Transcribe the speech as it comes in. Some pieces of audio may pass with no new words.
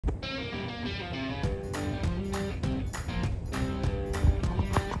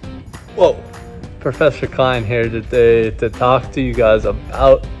Whoa, Professor Klein here today to talk to you guys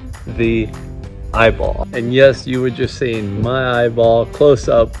about the eyeball. And yes, you were just seeing my eyeball close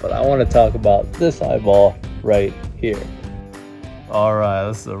up, but I want to talk about this eyeball right here. All right,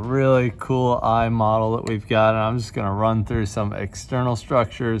 this is a really cool eye model that we've got, and I'm just gonna run through some external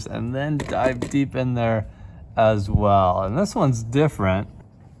structures and then dive deep in there as well. And this one's different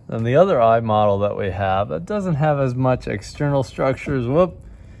than the other eye model that we have. It doesn't have as much external structures. Whoop.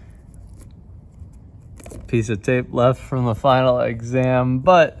 Piece of tape left from the final exam,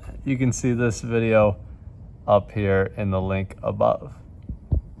 but you can see this video up here in the link above.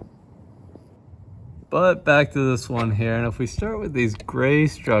 But back to this one here, and if we start with these gray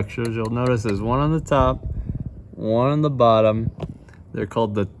structures, you'll notice there's one on the top, one on the bottom. They're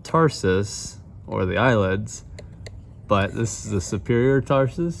called the tarsus, or the eyelids, but this is the superior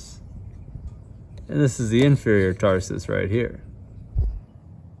tarsus, and this is the inferior tarsus right here.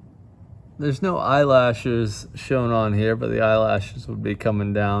 There's no eyelashes shown on here, but the eyelashes would be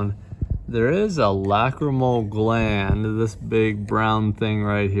coming down. There is a lacrimal gland, this big brown thing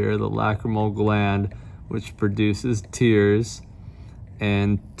right here, the lacrimal gland, which produces tears.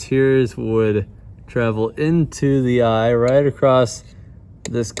 And tears would travel into the eye right across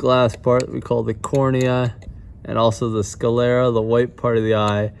this glass part that we call the cornea, and also the sclera, the white part of the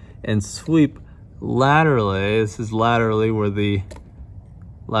eye, and sweep laterally. This is laterally where the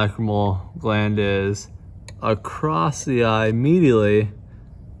lacrimal gland is, across the eye medially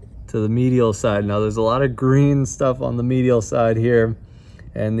to the medial side. Now there's a lot of green stuff on the medial side here,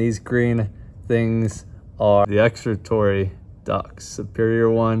 and these green things are the excretory ducts, superior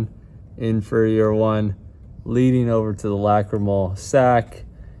one, inferior one, leading over to the lacrimal sac,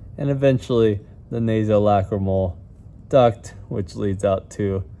 and eventually the nasolacrimal duct, which leads out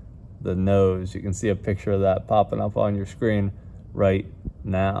to the nose. You can see a picture of that popping up on your screen right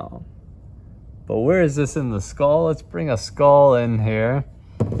now. But where is this in the skull? Let's bring a skull in here.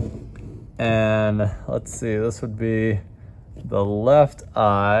 And let's see, this would be the left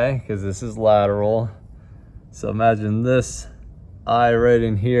eye, because this is lateral. So imagine this eye right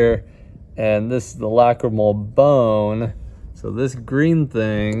in here, and this is the lacrimal bone. So this green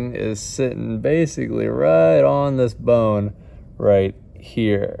thing is sitting basically right on this bone right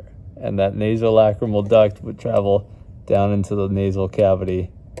here. And that nasolacrimal duct would travel down into the nasal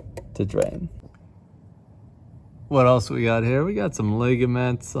cavity to drain. What else we got here? We got some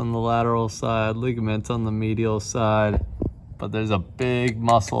ligaments on the lateral side, ligaments on the medial side, but there's a big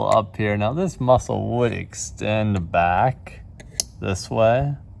muscle up here. Now this muscle would extend back this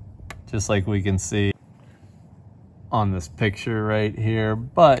way, just like we can see on this picture right here,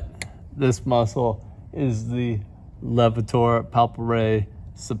 but this muscle is the Levator Palpebrae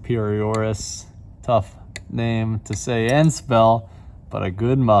Superioris. Tough name to say and spell, but a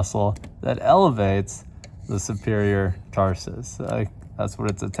good muscle that elevates the superior tarsus. That's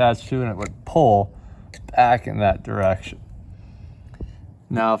what it's attached to, and it would pull back in that direction.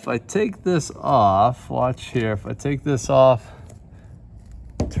 Now if I take this off, watch here, if I take this off,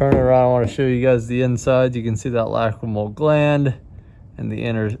 turn it around, I want to show you guys the inside. You can see that lacrimal gland and the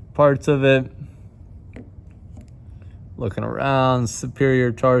inner parts of it. Looking around,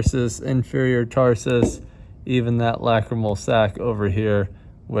 superior tarsus, inferior tarsus, even that lacrimal sac over here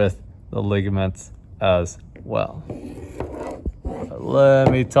with the ligaments as well.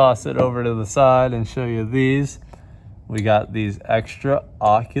 Let me toss it over to the side and show you these. We got these extra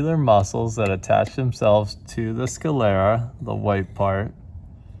ocular muscles that attach themselves to the sclera, the white part.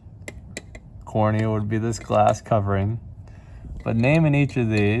 Cornea would be this glass covering. But naming each of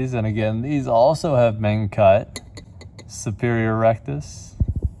these, and again, these also have been cut. Superior rectus,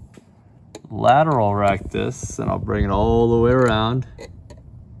 lateral rectus, and I'll bring it all the way around.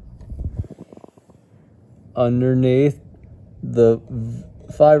 Underneath, the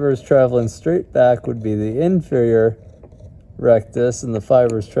fibers traveling straight back would be the inferior rectus, and the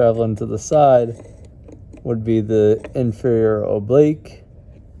fibers traveling to the side would be the inferior oblique.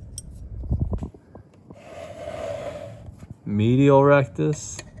 Medial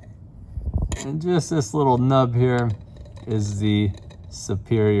rectus, and just this little nub here is the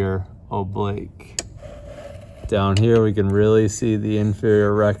superior oblique. Down here we can really see the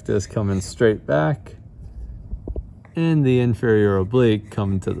inferior rectus coming straight back, and the inferior oblique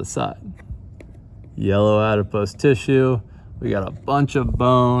coming to the side. Yellow adipose tissue. We got a bunch of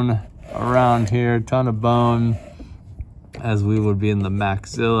bone around here, ton of bone, as we would be in the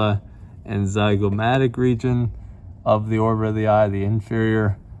maxilla and zygomatic region of the orbit of the eye, the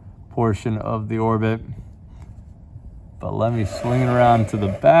inferior portion of the orbit. But let me swing it around to the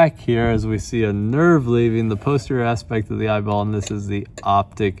back here as we see a nerve leaving the posterior aspect of the eyeball, and this is the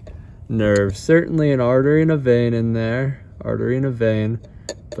optic nerve. Certainly an artery and a vein in there, artery and a vein,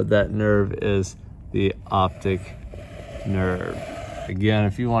 but that nerve is the optic nerve. Again,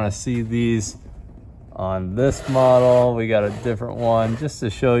 if you want to see these on this model, we got a different one. Just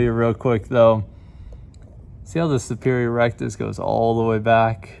to show you real quick though, see how the superior rectus goes all the way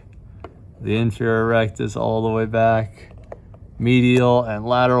back? The inferior rectus all the way back. Medial and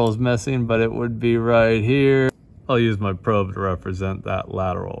lateral is missing, but it would be right here. I'll use my probe to represent that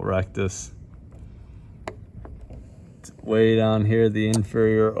lateral rectus. It's way down here, the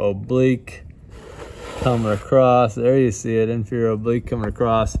inferior oblique coming across. There you see it, inferior oblique coming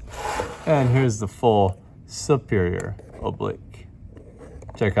across. And here's the full superior oblique.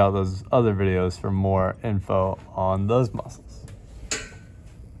 Check out those other videos for more info on those muscles.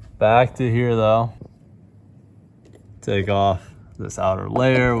 Back to here though. Take off this outer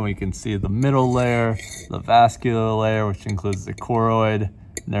layer, we can see the middle layer, the vascular layer, which includes the choroid,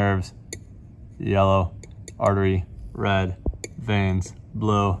 nerves, yellow, artery, red, veins,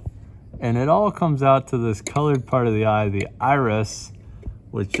 blue. And it all comes out to this colored part of the eye, the iris,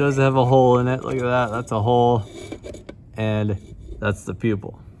 which does have a hole in it. Look at that, that's a hole. And that's the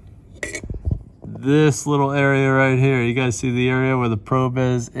pupil. This little area right here, you guys see the area where the probe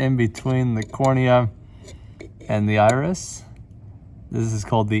is in between the cornea and the iris? This is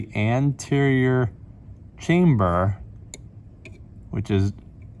called the anterior chamber, which is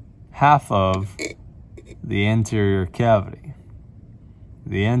half of the anterior cavity.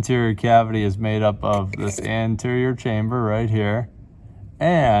 The anterior cavity is made up of this anterior chamber right here.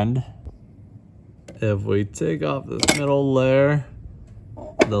 And if we take off this middle layer,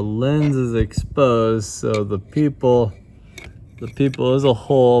 the lens is exposed, so the pupil is a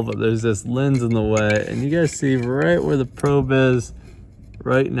hole, but there's this lens in the way. And you guys see right where the probe is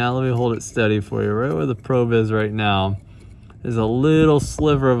right now, let me hold it steady for you. Right where the probe is right now, there's a little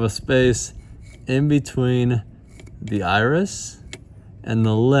sliver of a space in between the iris and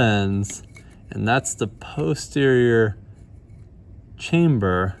the lens, and that's the posterior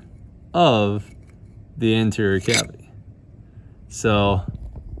chamber of the anterior cavity. So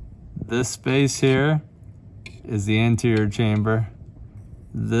this space here is the anterior chamber.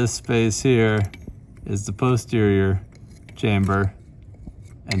 This space here is the posterior chamber,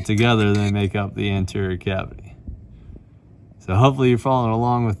 and together they make up the anterior cavity. So hopefully you're following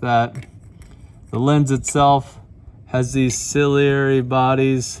along with that. The lens itself has these ciliary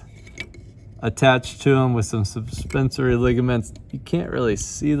bodies attached to them with some suspensory ligaments. You can't really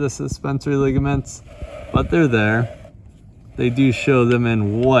see the suspensory ligaments, but they're there. They do show them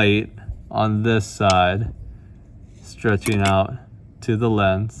in white on this side, stretching out to the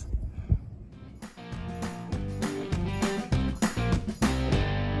lens.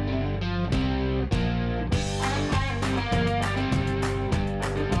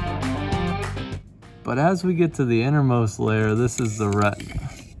 But as we get to the innermost layer, this is the retina.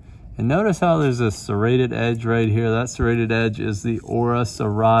 And notice how there's a serrated edge right here. That serrated edge is the ora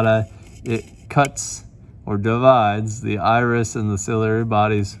serrata. It cuts or divides the iris and the ciliary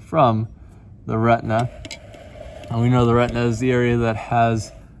bodies from the retina. And we know the retina is the area that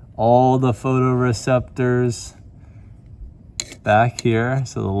has all the photoreceptors back here.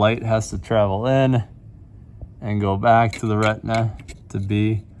 So the light has to travel in and go back to the retina to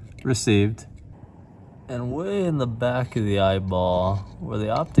be received. And way in the back of the eyeball, where the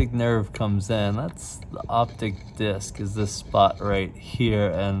optic nerve comes in, that's the optic disc, is this spot right here.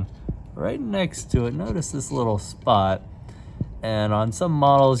 And right next to it, notice this little spot. And on some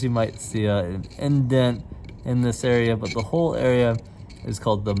models, you might see an indent in this area, but the whole area is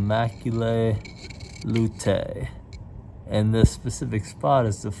called the maculae luteae. And this specific spot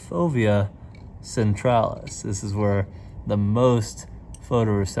is the fovea centralis. This is where the most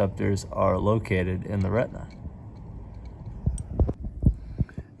photoreceptors are located in the retina.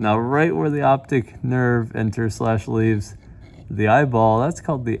 Now, right where the optic nerve enters/leaves the eyeball, that's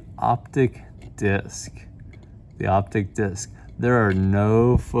called the optic disc. The optic disc. There are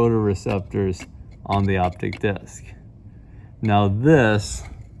no photoreceptors on the optic disc. Now, this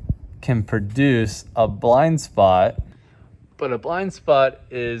can produce a blind spot, but a blind spot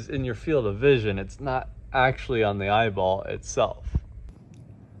is in your field of vision. It's not actually on the eyeball itself.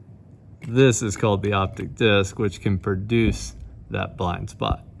 This is called the optic disc, which can produce that blind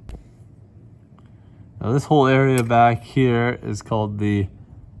spot. Now, this whole area back here is called the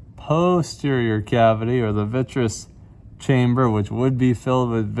posterior cavity, or the vitreous chamber, which would be filled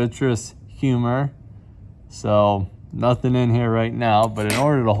with vitreous humor. So nothing in here right now, but in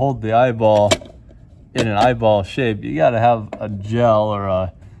order to hold the eyeball in an eyeball shape, you gotta have a gel or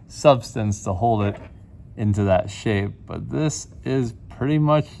a substance to hold it into that shape. But this is pretty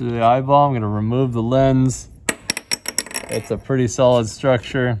much the eyeball. I'm gonna remove the lens. It's a pretty solid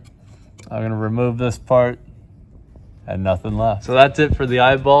structure. I'm gonna remove this part and nothing left. So that's it for the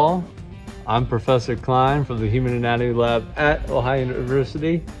eyeball. I'm Professor Klein from the Human Anatomy Lab at Ohio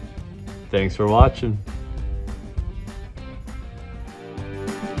University. Thanks for watching.